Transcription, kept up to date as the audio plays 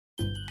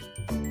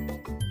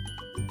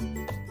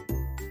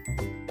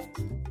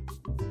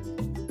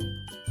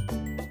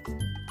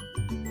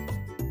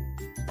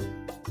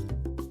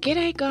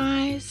G'day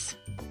guys.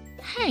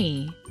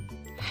 Hey,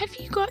 have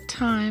you got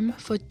time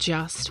for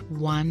just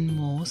one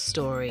more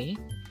story?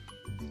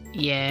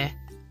 Yeah,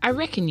 I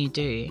reckon you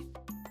do.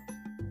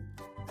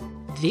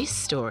 This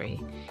story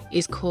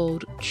is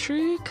called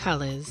True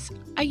Colours,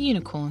 A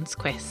Unicorn's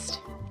Quest,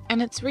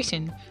 and it's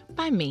written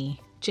by me,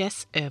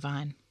 Jess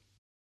Irvine.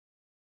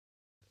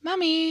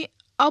 Mummy,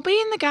 I'll be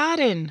in the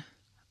garden,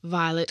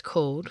 Violet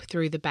called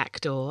through the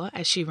back door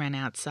as she ran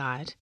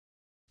outside.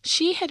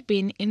 She had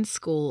been in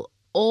school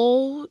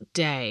all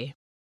day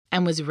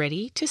and was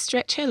ready to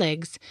stretch her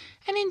legs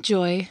and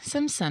enjoy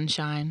some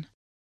sunshine.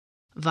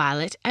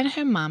 Violet and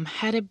her mum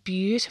had a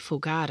beautiful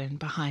garden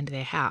behind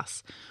their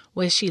house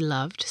where she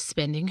loved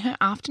spending her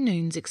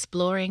afternoons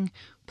exploring,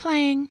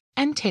 playing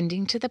and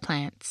tending to the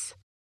plants.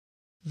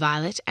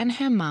 Violet and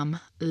her mum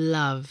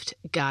loved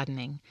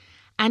gardening,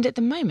 and at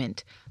the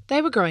moment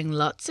they were growing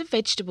lots of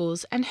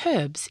vegetables and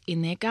herbs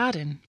in their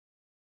garden.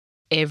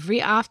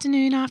 Every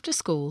afternoon after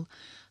school,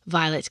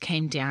 Violet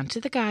came down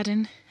to the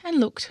garden and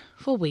looked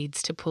for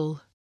weeds to pull.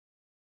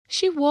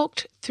 She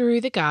walked through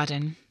the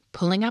garden,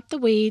 pulling up the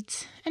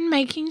weeds and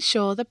making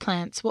sure the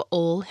plants were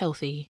all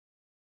healthy.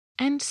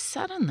 And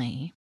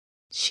suddenly,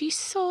 she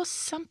saw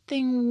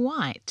something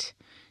white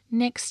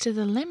next to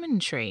the lemon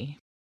tree.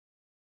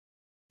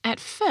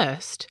 At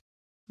first,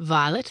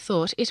 Violet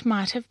thought it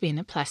might have been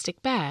a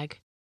plastic bag.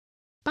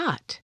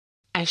 But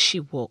as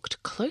she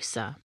walked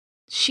closer,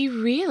 she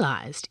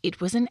realised it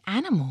was an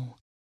animal.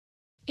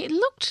 It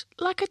looked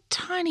like a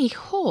tiny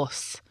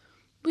horse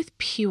with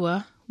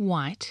pure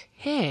white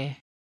hair.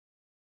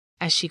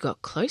 As she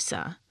got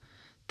closer,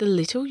 the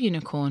little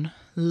unicorn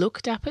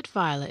looked up at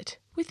Violet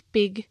with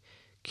big,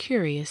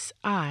 curious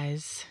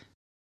eyes.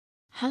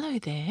 "Hello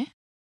there,"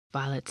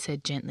 Violet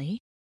said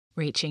gently,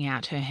 reaching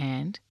out her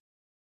hand.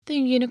 The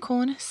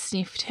unicorn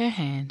sniffed her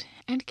hand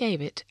and gave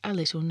it a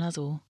little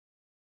nuzzle.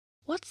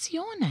 "What's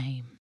your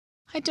name?"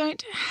 "I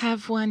don't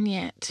have one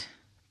yet,"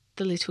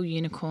 the little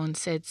unicorn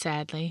said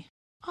sadly.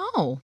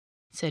 "Oh,"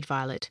 said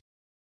Violet.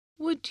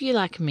 "Would you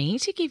like me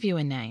to give you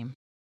a name?"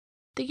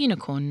 The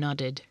unicorn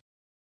nodded.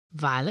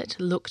 Violet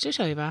looked it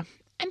over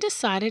and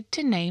decided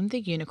to name the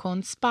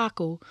unicorn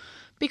Sparkle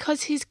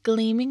because his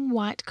gleaming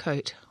white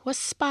coat was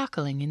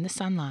sparkling in the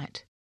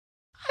sunlight.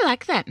 "I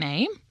like that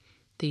name,"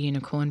 the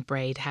unicorn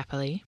brayed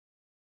happily.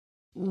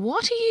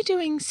 "What are you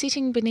doing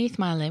sitting beneath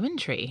my lemon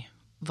tree?"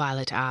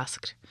 Violet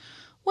asked.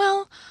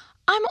 "Well,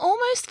 I'm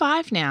almost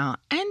 5 now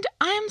and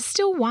I am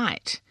still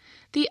white.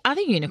 The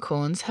other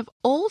unicorns have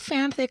all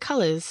found their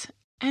colours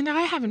and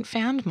I haven't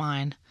found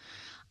mine.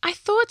 I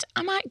thought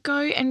I might go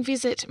and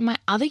visit my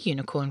other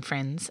unicorn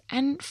friends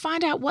and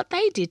find out what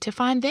they did to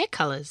find their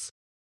colours.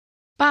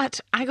 But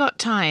I got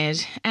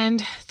tired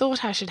and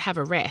thought I should have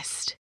a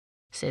rest,"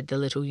 said the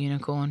little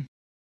unicorn.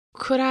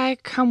 "Could I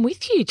come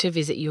with you to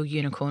visit your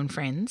unicorn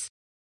friends?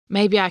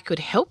 Maybe I could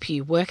help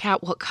you work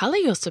out what colour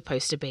you're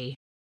supposed to be,"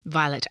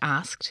 Violet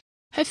asked,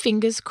 her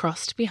fingers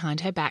crossed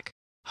behind her back,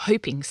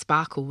 hoping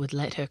Sparkle would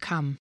let her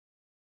come.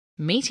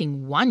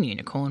 Meeting one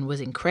unicorn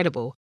was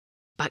incredible,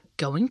 but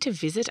going to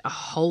visit a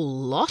whole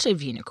lot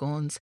of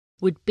unicorns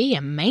would be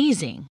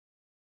amazing.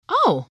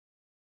 "Oh,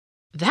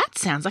 that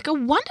sounds like a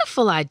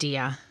wonderful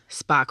idea,"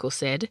 Sparkle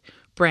said,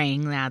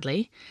 braying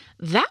loudly.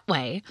 "That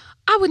way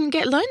I wouldn't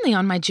get lonely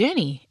on my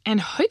journey,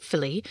 and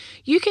hopefully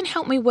you can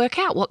help me work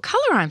out what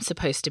colour I'm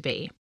supposed to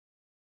be."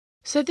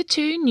 So the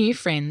two new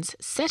friends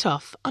set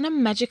off on a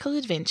magical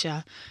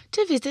adventure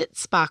to visit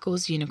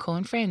Sparkle's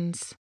unicorn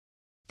friends.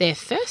 Their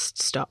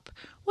first stop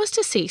was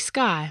to see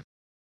Sky.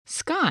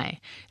 Sky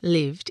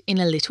lived in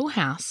a little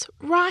house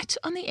right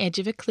on the edge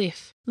of a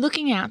cliff,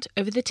 looking out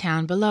over the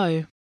town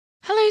below.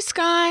 "Hello,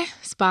 Sky,"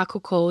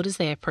 Sparkle called as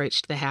they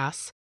approached the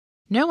house.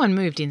 No one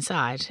moved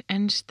inside,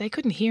 and they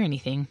couldn't hear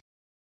anything.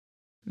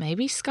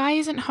 "Maybe Sky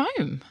isn't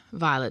home,"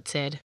 Violet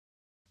said.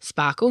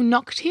 Sparkle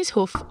knocked his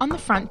hoof on the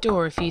front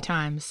door a few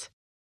times.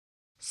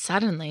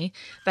 Suddenly,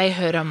 they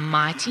heard a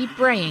mighty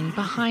braying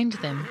behind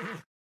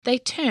them. They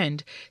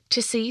turned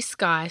to see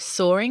Sky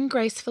soaring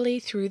gracefully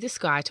through the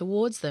sky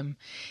towards them,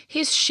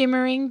 his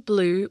shimmering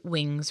blue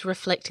wings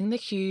reflecting the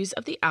hues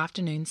of the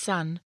afternoon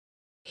sun.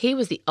 He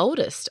was the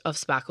oldest of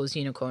Sparkle's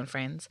unicorn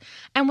friends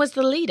and was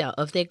the leader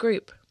of their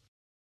group.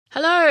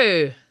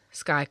 "Hello,"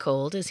 Sky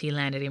called as he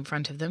landed in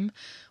front of them.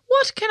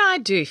 "What can I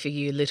do for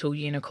you, little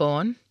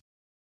unicorn?"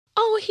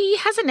 "Oh, he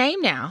has a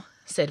name now,"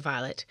 said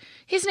Violet.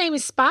 "His name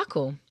is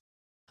Sparkle."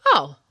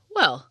 "Oh,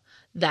 well,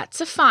 that's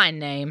a fine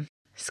name,"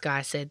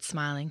 Sky said,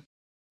 smiling.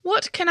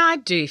 "What can I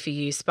do for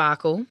you,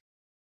 Sparkle?"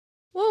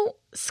 "Well,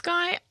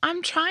 Sky,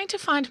 I'm trying to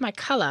find my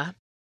colour.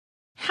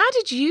 How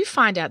did you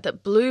find out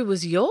that blue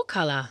was your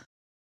colour?"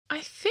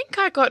 "I think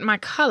I got my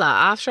colour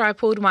after I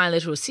pulled my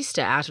little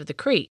sister out of the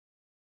creek.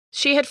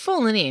 She had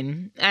fallen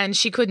in and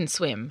she couldn't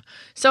swim,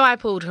 so I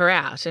pulled her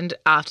out, and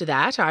after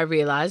that I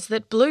realised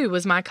that blue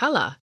was my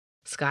colour,"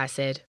 Sky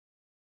said.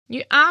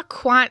 "You are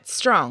quite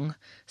strong,"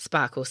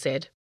 Sparkle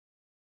said.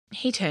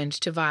 He turned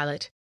to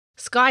Violet.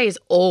 "Sky is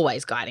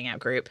always guiding our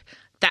group,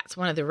 That's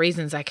one of the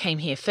reasons I came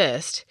here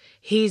first.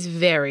 He's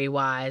very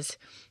wise.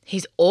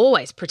 He's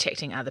always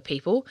protecting other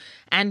people,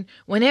 and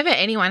whenever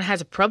anyone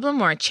has a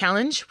problem or a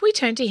challenge, we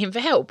turn to him for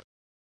help.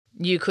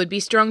 You could be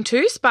strong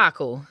too,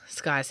 Sparkle,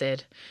 Sky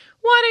said.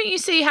 Why don't you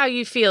see how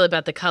you feel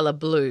about the colour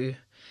blue?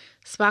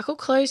 Sparkle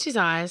closed his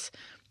eyes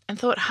and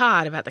thought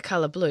hard about the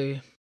colour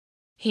blue.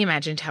 He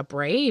imagined how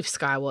brave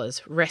Sky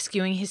was,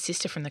 rescuing his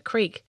sister from the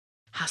creek,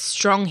 how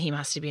strong he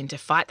must have been to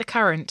fight the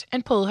current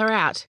and pull her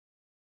out.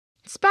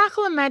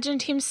 Sparkle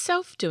imagined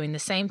himself doing the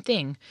same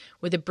thing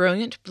with a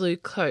brilliant blue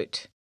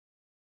coat.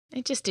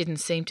 It just didn't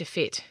seem to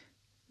fit.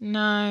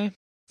 No,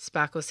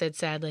 Sparkle said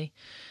sadly.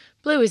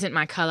 Blue isn't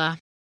my colour.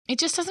 It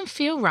just doesn't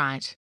feel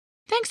right.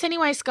 Thanks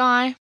anyway,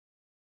 Sky.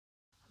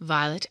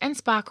 Violet and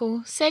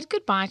Sparkle said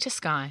goodbye to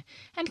Sky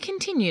and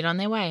continued on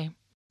their way.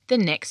 The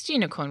next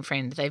unicorn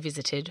friend they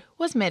visited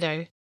was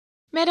Meadow.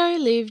 Meadow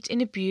lived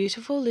in a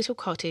beautiful little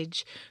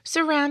cottage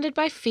surrounded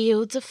by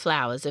fields of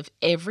flowers of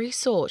every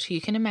sort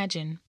you can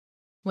imagine.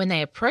 When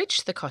they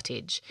approached the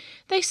cottage,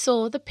 they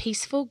saw the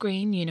peaceful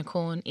green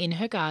unicorn in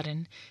her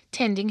garden,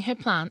 tending her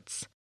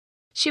plants.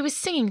 She was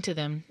singing to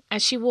them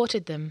as she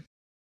watered them.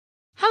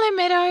 Hello,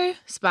 Meadow,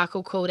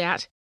 Sparkle called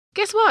out.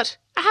 Guess what?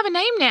 I have a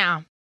name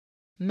now.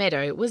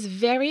 Meadow was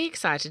very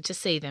excited to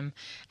see them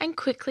and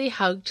quickly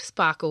hugged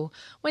Sparkle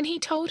when he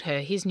told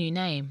her his new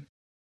name.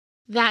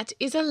 That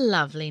is a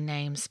lovely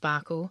name,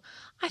 Sparkle.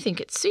 I think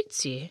it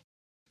suits you.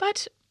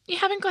 But you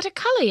haven't got a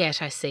colour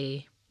yet, I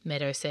see,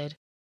 Meadow said.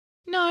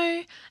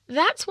 No,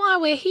 that's why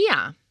we're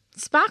here.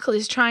 Sparkle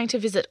is trying to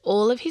visit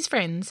all of his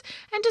friends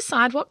and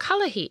decide what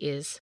colour he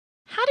is.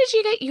 How did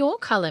you get your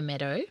colour,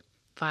 Meadow?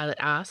 Violet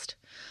asked.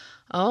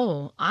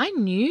 Oh, I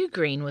knew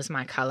green was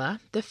my colour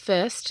the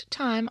first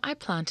time I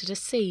planted a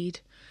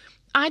seed.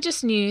 I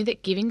just knew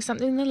that giving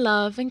something the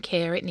love and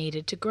care it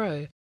needed to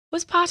grow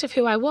was part of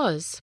who I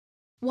was.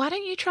 Why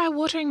don't you try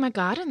watering my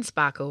garden,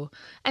 Sparkle,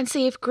 and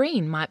see if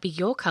green might be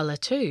your colour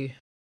too?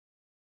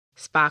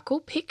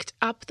 Sparkle picked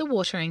up the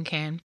watering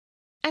can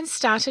and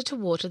started to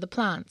water the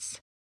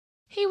plants.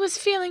 He was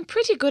feeling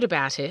pretty good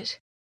about it,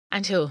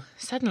 until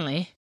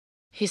suddenly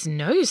his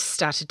nose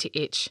started to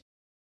itch.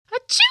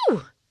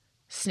 Achoo!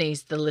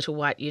 Sneezed the little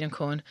white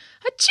unicorn.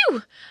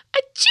 Achoo!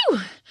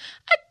 Achoo!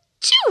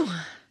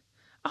 Achoo!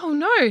 Oh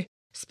no!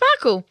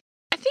 Sparkle,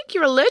 I think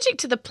you're allergic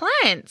to the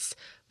plants,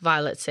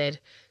 Violet said.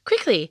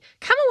 Quickly,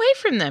 come away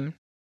from them.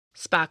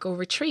 Sparkle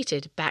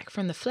retreated back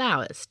from the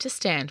flowers to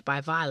stand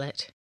by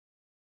Violet.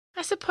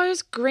 I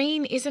suppose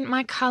green isn't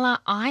my colour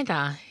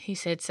either, he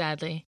said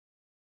sadly.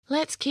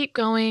 Let's keep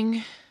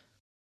going.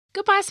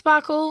 Goodbye,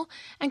 Sparkle,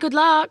 and good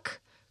luck,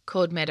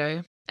 called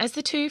Meadow as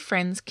the two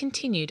friends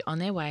continued on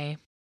their way.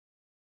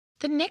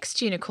 The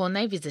next unicorn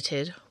they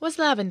visited was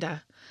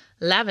Lavender.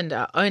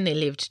 Lavender only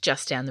lived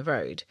just down the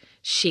road.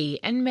 She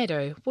and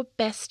Meadow were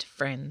best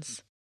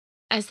friends.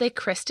 As they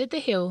crested the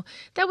hill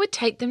that would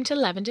take them to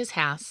Lavender's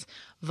house,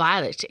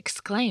 Violet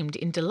exclaimed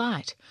in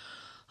delight,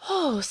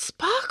 Oh,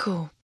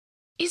 Sparkle!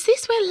 Is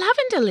this where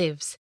Lavender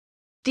lives?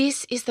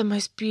 This is the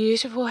most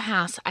beautiful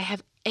house I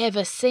have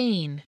ever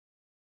seen.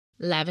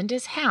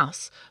 Lavender's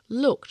house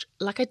looked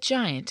like a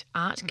giant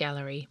art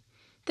gallery.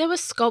 There were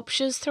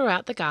sculptures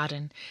throughout the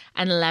garden,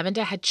 and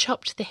Lavender had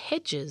chopped the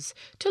hedges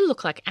to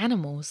look like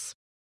animals.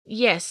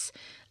 Yes,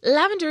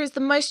 Lavender is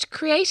the most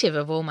creative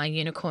of all my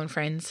unicorn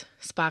friends,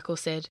 Sparkle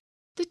said.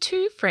 The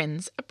two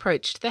friends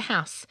approached the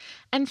house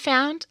and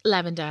found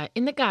Lavender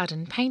in the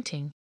garden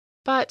painting.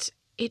 But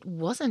it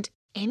wasn't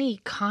any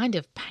kind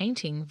of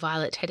painting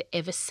Violet had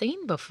ever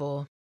seen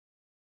before.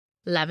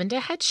 Lavender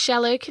had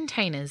shallow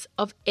containers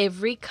of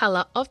every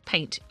colour of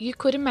paint you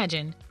could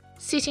imagine,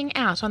 sitting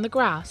out on the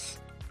grass.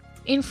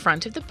 In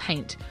front of the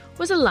paint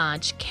was a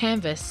large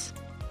canvas.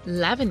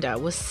 Lavender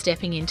was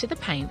stepping into the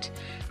paint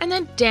and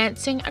then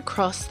dancing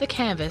across the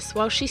canvas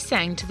while she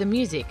sang to the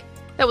music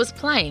that was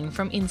playing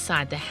from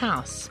inside the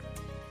house.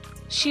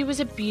 She was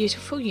a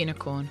beautiful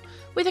unicorn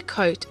with a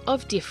coat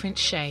of different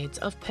shades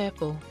of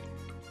purple.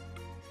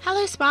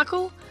 Hello,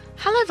 Sparkle.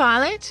 Hello,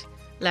 Violet,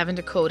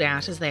 Lavender called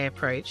out as they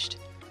approached.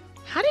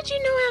 How did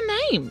you know our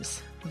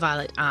names?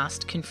 Violet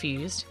asked,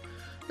 confused.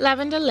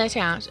 Lavender let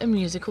out a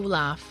musical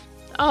laugh.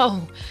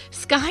 Oh,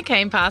 Sky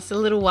came past a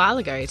little while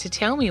ago to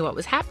tell me what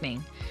was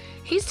happening.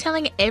 He's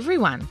telling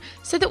everyone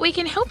so that we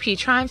can help you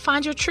try and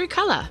find your true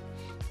colour.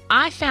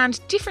 I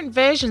found different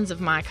versions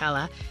of my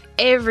colour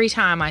every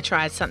time I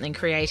tried something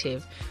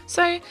creative,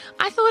 so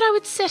I thought I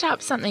would set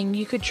up something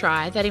you could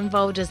try that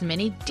involved as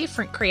many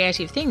different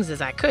creative things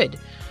as I could.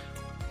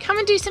 Come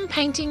and do some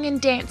painting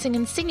and dancing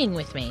and singing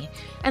with me,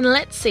 and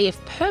let's see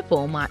if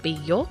purple might be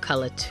your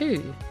colour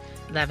too,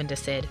 Lavender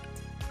said.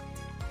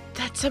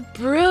 That's a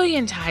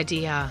brilliant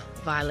idea,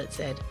 Violet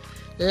said.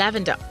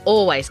 Lavender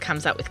always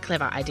comes up with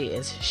clever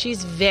ideas.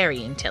 She's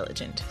very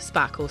intelligent,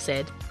 Sparkle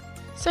said.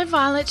 So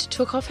Violet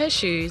took off her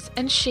shoes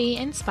and she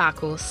and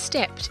Sparkle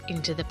stepped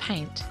into the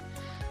paint.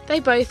 They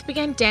both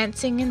began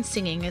dancing and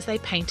singing as they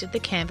painted the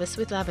canvas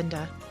with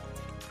lavender.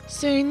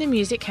 Soon the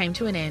music came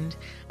to an end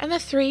and the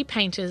three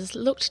painters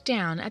looked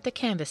down at the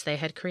canvas they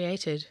had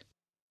created.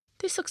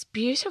 This looks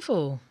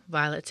beautiful,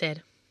 Violet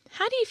said.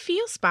 How do you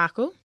feel,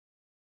 Sparkle?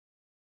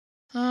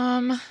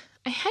 I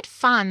had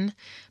fun,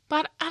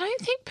 but I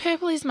don't think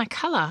purple is my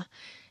colour.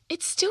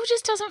 It still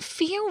just doesn't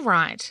feel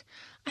right.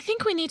 I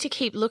think we need to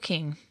keep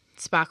looking,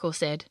 Sparkle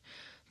said.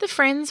 The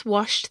friends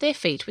washed their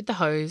feet with the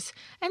hose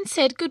and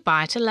said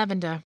goodbye to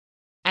Lavender.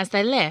 As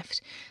they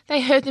left,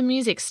 they heard the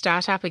music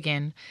start up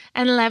again,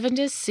 and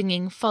Lavender's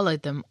singing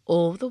followed them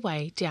all the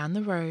way down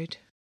the road.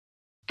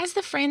 As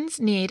the friends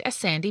neared a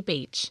sandy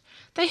beach,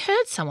 they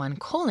heard someone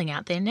calling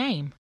out their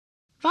name.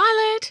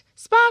 "Violet!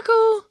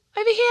 Sparkle!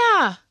 Over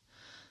here!"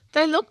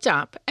 They looked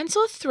up and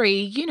saw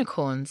 3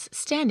 unicorns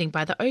standing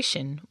by the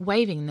ocean,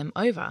 waving them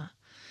over.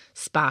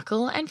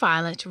 Sparkle and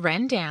Violet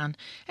ran down,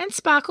 and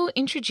Sparkle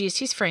introduced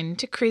his friend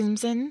to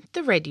Crimson,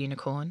 the red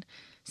unicorn,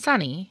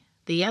 Sunny,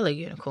 the yellow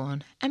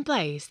unicorn, and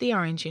Blaze, the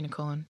orange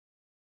unicorn.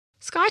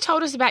 "Sky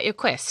told us about your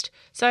quest,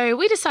 so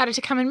we decided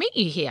to come and meet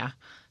you here,"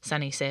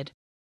 Sunny said.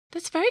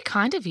 "That's very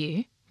kind of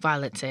you,"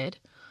 Violet said.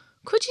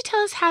 "Could you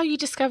tell us how you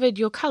discovered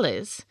your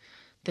colours?"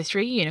 The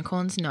 3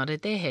 unicorns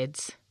nodded their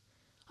heads.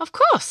 "Of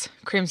course,"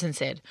 Crimson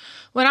said.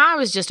 "When I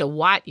was just a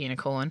white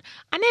unicorn,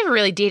 I never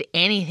really did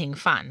anything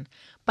fun.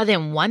 But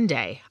then one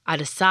day I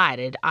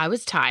decided I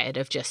was tired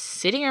of just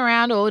sitting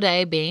around all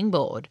day being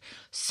bored.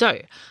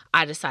 So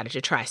I decided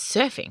to try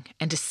surfing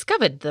and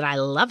discovered that I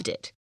loved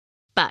it.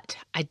 But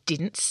I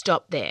didn't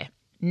stop there.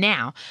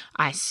 Now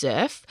I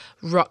surf,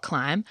 rock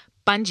climb,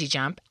 bungee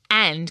jump,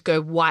 and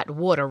go white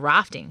water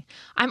rafting.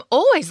 I'm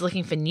always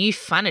looking for new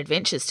fun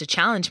adventures to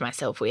challenge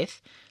myself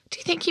with. Do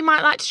you think you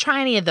might like to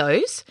try any of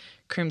those?"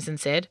 Crimson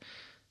said.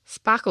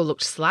 Sparkle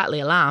looked slightly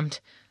alarmed.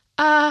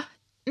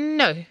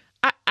 No,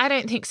 I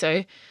don't think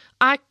so.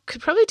 I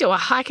could probably do a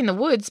hike in the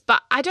woods,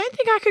 but I don't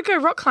think I could go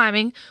rock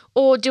climbing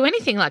or do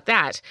anything like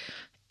that.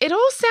 It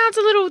all sounds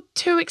a little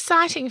too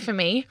exciting for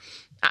me.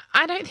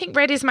 I don't think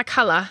red is my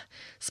colour,"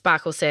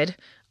 Sparkle said,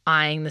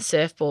 eyeing the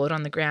surfboard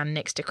on the ground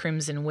next to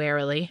Crimson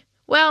warily.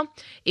 "Well,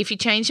 if you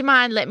change your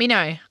mind, let me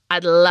know.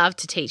 I'd love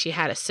to teach you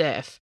how to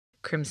surf,"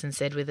 Crimson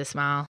said with a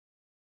smile.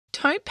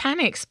 "Don't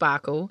panic,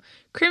 Sparkle.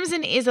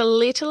 Crimson is a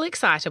little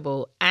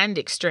excitable and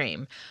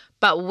extreme,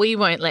 but we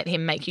won't let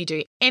him make you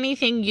do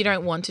anything you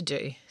don't want to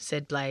do,"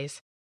 said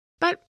Blaze.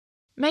 "But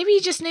maybe you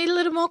just need a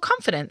little more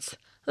confidence,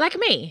 like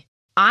me.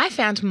 I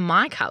found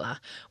my colour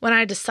when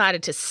I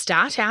decided to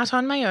start out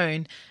on my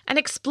own and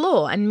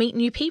explore and meet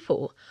new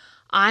people.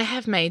 I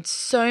have made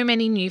so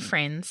many new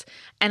friends,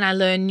 and I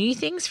learn new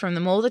things from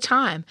them all the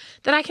time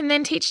that I can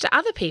then teach to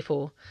other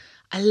people.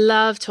 I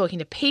love talking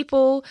to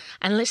people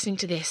and listening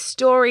to their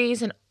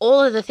stories and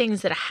all of the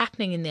things that are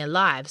happening in their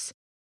lives.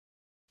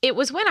 It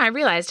was when I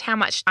realised how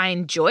much I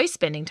enjoy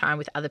spending time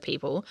with other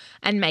people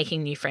and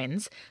making new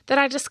friends that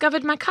I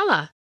discovered my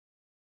colour.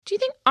 Do you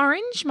think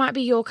orange might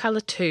be your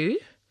colour too?"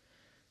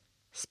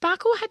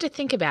 Sparkle had to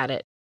think about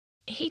it.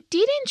 He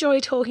did enjoy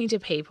talking to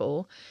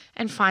people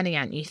and finding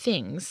out new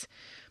things,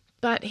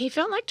 but he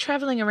felt like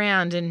travelling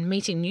around and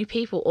meeting new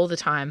people all the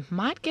time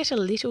might get a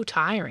little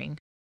tiring.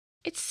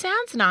 "It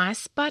sounds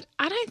nice, but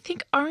I don't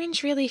think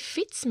orange really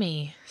fits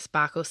me,"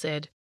 Sparkle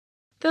said.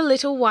 The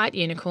little white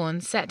unicorn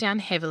sat down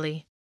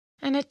heavily,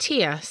 and a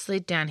tear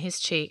slid down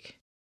his cheek.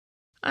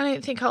 "I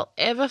don't think I'll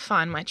ever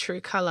find my true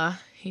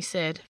colour," he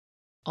said.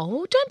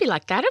 "Oh, don't be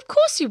like that. Of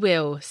course you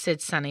will,"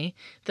 said Sunny,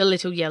 the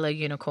little yellow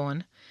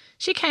unicorn.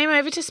 She came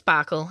over to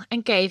Sparkle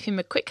and gave him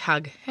a quick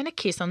hug and a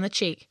kiss on the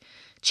cheek.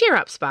 "Cheer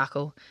up,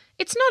 Sparkle.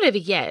 It's not over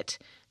yet.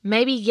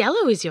 Maybe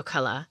yellow is your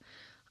colour.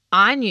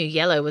 I knew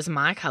yellow was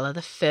my colour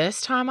the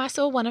first time I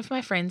saw one of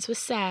my friends was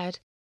sad.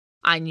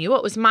 I knew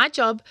it was my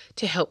job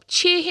to help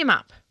cheer him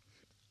up.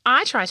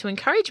 I try to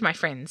encourage my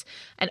friends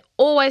and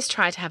always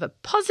try to have a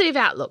positive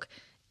outlook,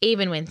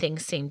 even when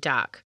things seem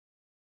dark."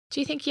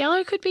 "Do you think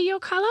yellow could be your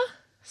colour?"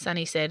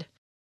 Sunny said.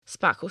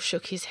 Sparkle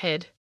shook his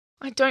head.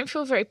 "I don't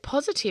feel very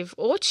positive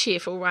or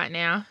cheerful right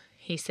now,"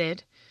 he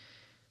said.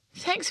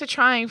 "Thanks for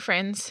trying,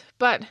 friends,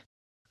 but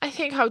I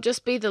think I'll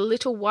just be the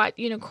little white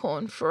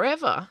unicorn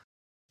forever."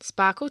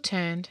 Sparkle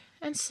turned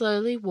and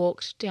slowly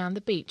walked down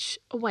the beach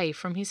away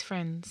from his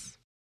friends.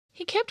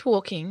 He kept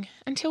walking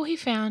until he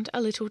found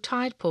a little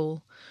tide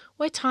pool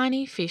where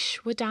tiny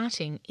fish were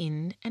darting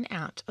in and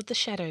out of the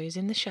shadows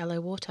in the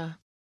shallow water.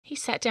 He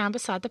sat down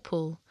beside the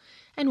pool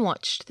and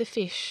watched the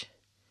fish.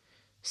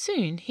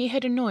 Soon he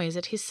heard a noise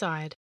at his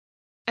side,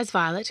 as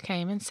Violet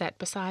came and sat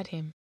beside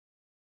him.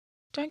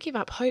 "Don't give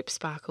up hope,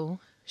 Sparkle,"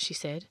 she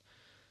said.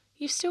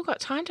 "You've still got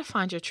time to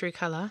find your true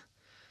colour."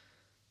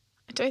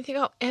 "I don't think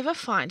I'll ever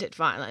find it,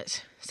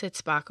 Violet," said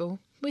Sparkle,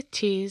 with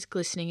tears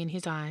glistening in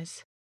his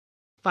eyes.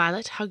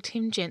 Violet hugged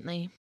him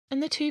gently,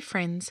 and the 2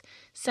 friends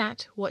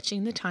sat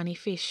watching the tiny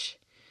fish.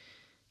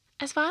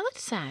 As Violet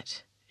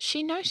sat,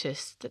 she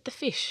noticed that the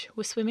fish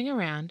were swimming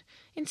around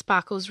in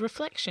Sparkle's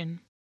reflection.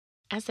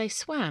 As they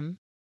swam,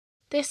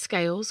 their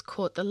scales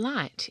caught the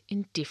light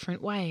in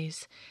different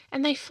ways,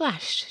 and they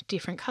flashed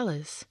different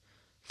colours,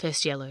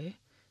 first yellow,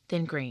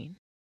 then green,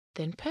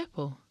 then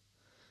purple.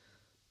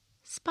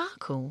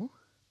 "Sparkle,"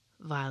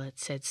 Violet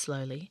said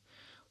slowly,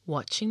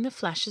 watching the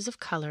flashes of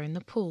colour in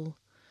the pool,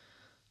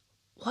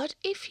 "what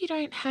if you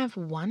don't have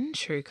one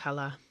true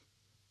colour?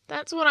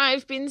 That's what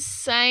I've been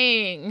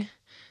saying,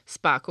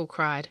 Sparkle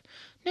cried.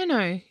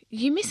 No,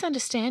 you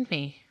misunderstand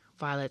me,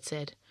 Violet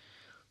said.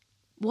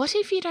 What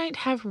if you don't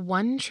have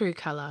one true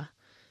colour?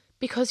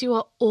 Because you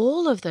are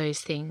all of those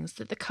things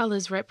that the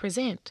colours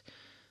represent,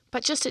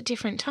 but just at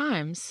different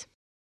times.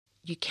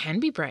 You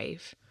can be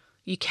brave,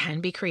 you can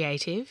be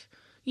creative,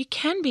 you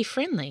can be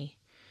friendly.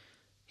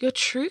 Your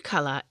true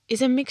colour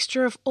is a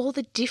mixture of all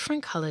the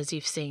different colours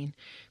you've seen,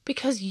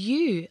 because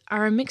you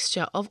are a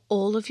mixture of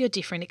all of your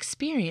different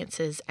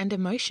experiences and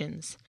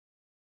emotions.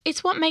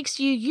 It's what makes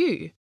you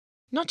you,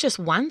 not just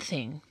one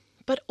thing,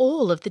 but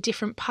all of the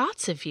different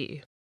parts of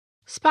you.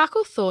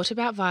 Sparkle thought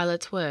about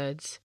Violet's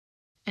words,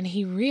 and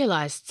he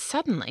realised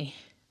suddenly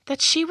that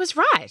she was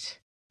right.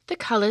 The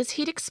colours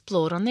he'd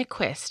explored on their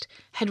quest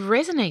had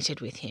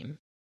resonated with him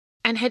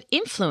and had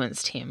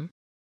influenced him,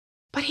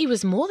 but he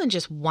was more than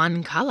just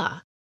one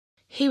colour.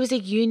 He was a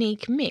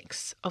unique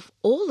mix of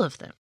all of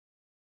them.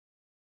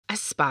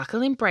 As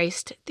Sparkle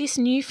embraced this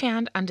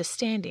newfound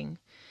understanding,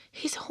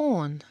 his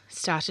horn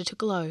started to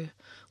glow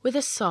with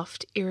a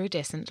soft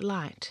iridescent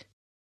light.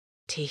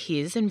 To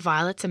his and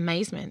Violet's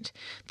amazement,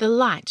 the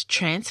light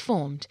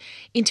transformed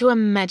into a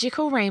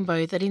magical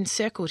rainbow that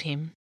encircled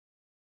him.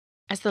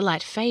 As the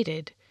light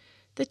faded,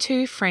 the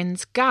two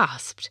friends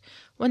gasped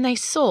when they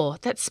saw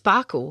that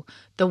Sparkle,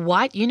 the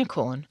white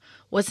unicorn,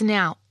 was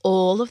now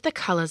all of the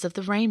colours of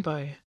the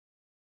rainbow.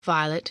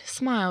 Violet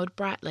smiled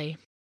brightly.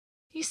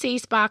 You see,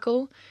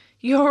 Sparkle,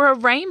 you're a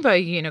rainbow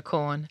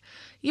unicorn.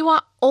 You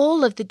are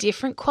all of the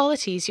different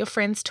qualities your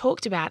friends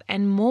talked about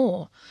and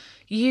more.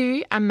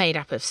 You are made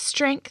up of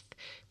strength,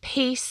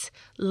 peace,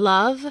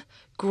 love,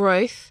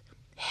 growth,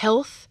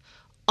 health,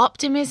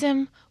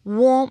 optimism,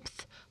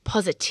 warmth,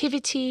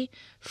 positivity,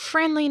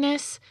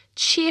 friendliness,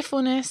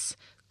 cheerfulness,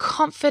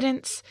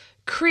 confidence,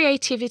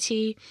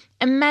 creativity,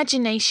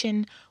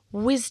 imagination,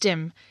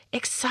 wisdom,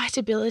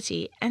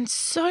 excitability, and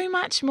so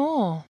much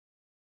more.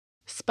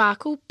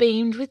 Sparkle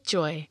beamed with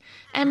joy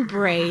and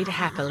brayed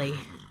happily.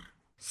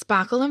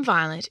 Sparkle and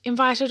Violet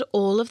invited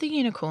all of the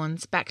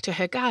unicorns back to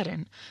her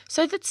garden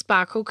so that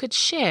Sparkle could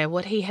share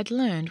what he had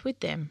learned with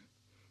them.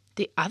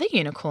 The other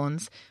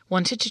unicorns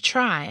wanted to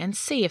try and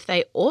see if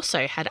they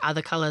also had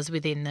other colours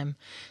within them,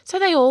 so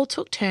they all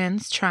took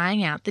turns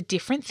trying out the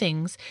different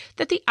things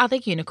that the other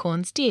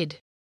unicorns did.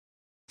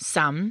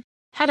 Some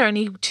had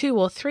only 2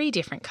 or 3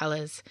 different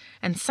colours,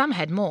 and some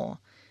had more.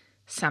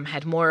 Some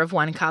had more of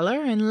one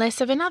colour and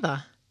less of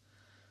another.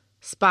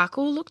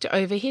 Sparkle looked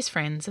over his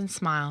friends and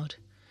smiled.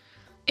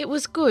 It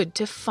was good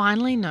to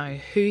finally know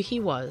who he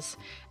was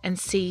and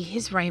see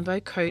his rainbow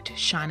coat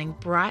shining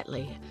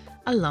brightly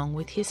along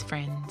with his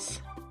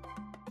friends.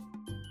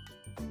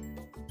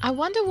 I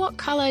wonder what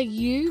colour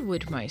you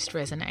would most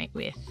resonate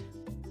with.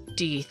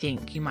 Do you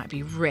think you might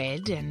be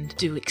red and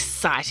do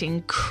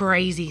exciting,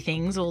 crazy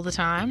things all the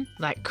time,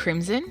 like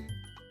crimson?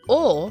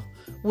 Or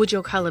would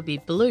your colour be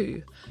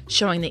blue,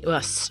 showing that you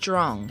are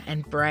strong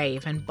and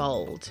brave and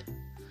bold?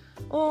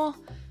 Or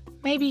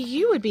maybe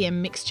you would be a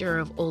mixture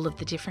of all of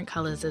the different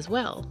colours as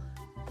well.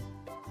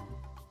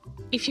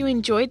 If you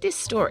enjoyed this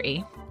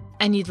story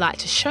and you'd like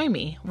to show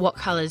me what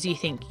colours you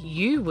think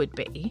you would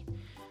be,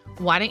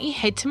 why don't you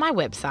head to my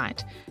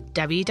website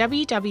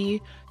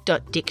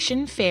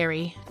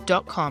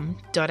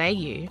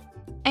www.dictionfairy.com.au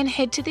and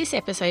head to this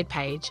episode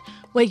page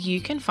where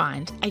you can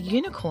find a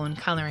unicorn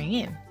colouring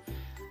in.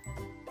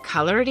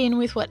 Colour it in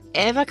with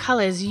whatever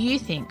colours you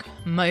think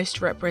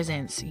most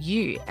represents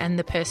you and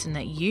the person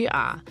that you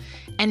are,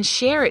 and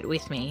share it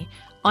with me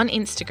on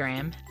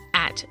Instagram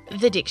at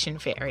The Diction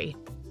Fairy.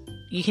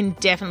 You can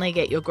definitely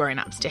get your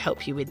grown-ups to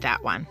help you with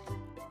that one.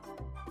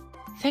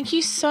 Thank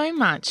you so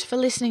much for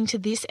listening to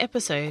this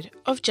episode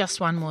of Just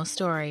One More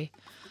Story.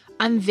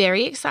 I'm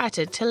very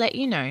excited to let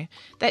you know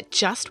that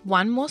Just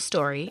One More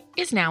Story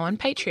is now on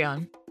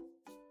Patreon.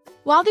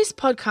 While this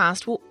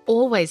podcast will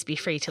always be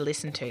free to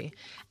listen to,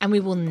 and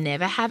we will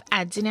never have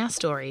ads in our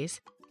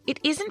stories, it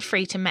isn't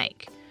free to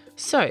make.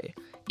 So,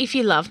 if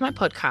you love my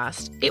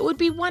podcast, it would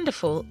be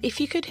wonderful if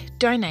you could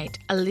donate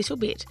a little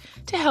bit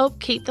to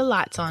help keep the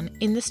lights on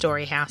in the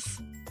story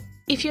house.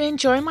 If you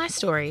enjoy my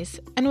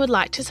stories and would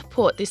like to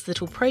support this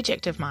little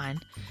project of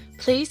mine,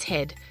 please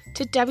head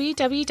to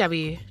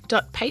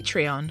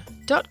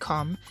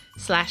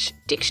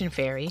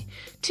www.patreon.com/dictionfairy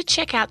to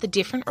check out the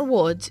different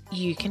rewards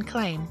you can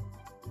claim.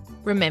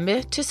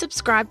 Remember to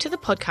subscribe to the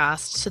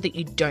podcast so that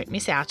you don't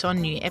miss out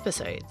on new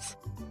episodes.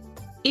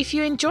 If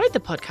you enjoyed the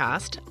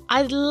podcast,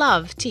 I'd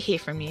love to hear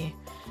from you.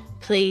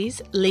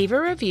 Please leave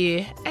a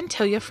review and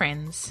tell your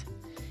friends.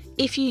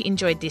 If you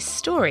enjoyed this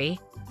story,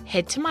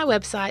 head to my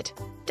website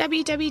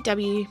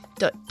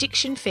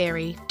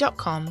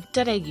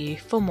www.dictionfairy.com.au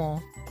for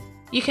more.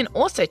 You can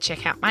also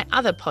check out my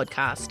other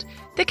podcast,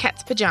 The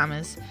Cat's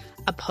Pyjamas,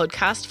 a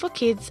podcast for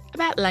kids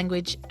about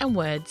language and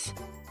words.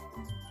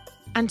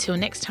 Until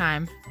next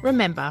time,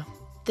 remember,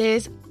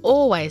 there's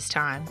always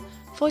time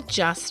for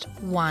just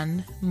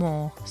one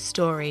more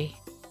story.